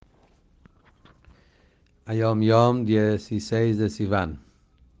Ayom Yom 16 de Sivan.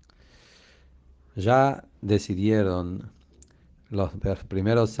 Ya decidieron los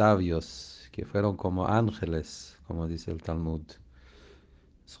primeros sabios, que fueron como ángeles, como dice el Talmud.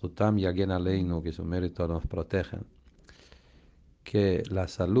 Zhutam Yagen Aleinu, que su mérito nos protegen. Que la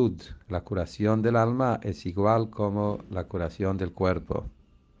salud, la curación del alma es igual como la curación del cuerpo.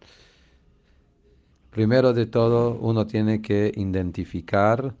 Primero de todo, uno tiene que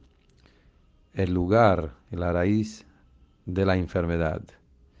identificar el lugar, la raíz de la enfermedad.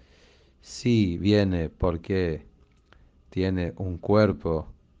 Si viene porque tiene un cuerpo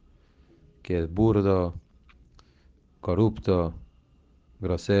que es burdo, corrupto,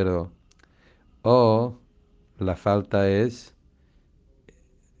 grosero, o la falta es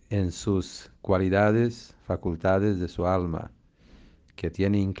en sus cualidades, facultades de su alma, que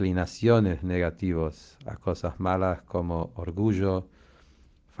tiene inclinaciones negativas a cosas malas como orgullo,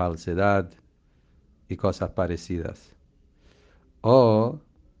 falsedad y cosas parecidas. O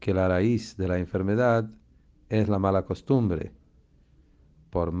que la raíz de la enfermedad es la mala costumbre,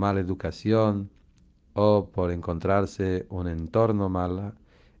 por mala educación o por encontrarse un entorno malo,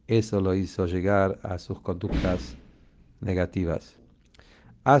 eso lo hizo llegar a sus conductas negativas.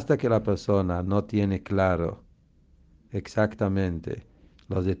 Hasta que la persona no tiene claro exactamente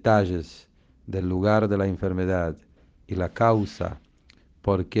los detalles del lugar de la enfermedad y la causa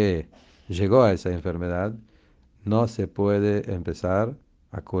por qué llegó a esa enfermedad, no se puede empezar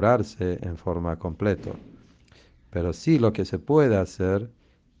a curarse en forma completa. Pero sí lo que se puede hacer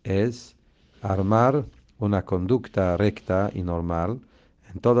es armar una conducta recta y normal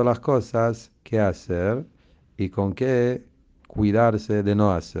en todas las cosas que hacer y con qué cuidarse de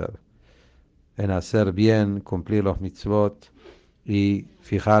no hacer. En hacer bien, cumplir los mitzvot y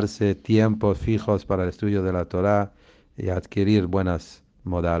fijarse tiempos fijos para el estudio de la Torá y adquirir buenas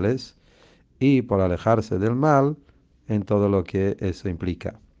modales y por alejarse del mal en todo lo que eso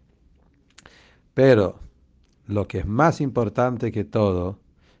implica. Pero lo que es más importante que todo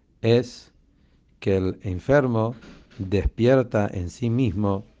es que el enfermo despierta en sí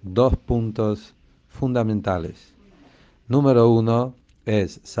mismo dos puntos fundamentales. Número uno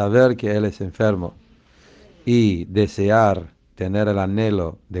es saber que él es enfermo y desear tener el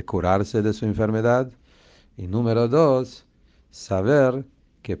anhelo de curarse de su enfermedad. Y número dos, saber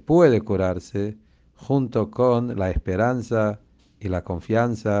que puede curarse junto con la esperanza y la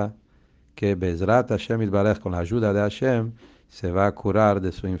confianza que Bezrat Hashem Yitbaraj, con la ayuda de Hashem, se va a curar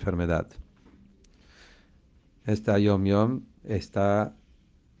de su enfermedad. Esta Yom Yom está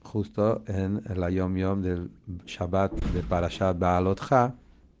justo en el Yom Yom del Shabbat de Parashat Baalotcha,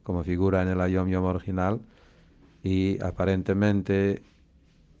 como figura en el Yom Yom original, y aparentemente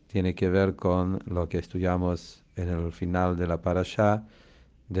tiene que ver con lo que estudiamos en el final de la Parashá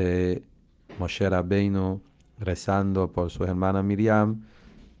de Moshe Rabbeinu rezando por su hermana Miriam,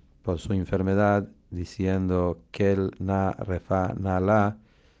 por su enfermedad, diciendo Kel na refa na la,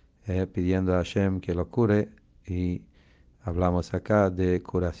 pidiendo a Hashem que lo cure, y hablamos acá de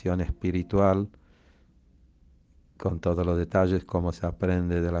curación espiritual, con todos los detalles, cómo se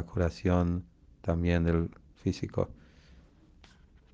aprende de la curación también del físico.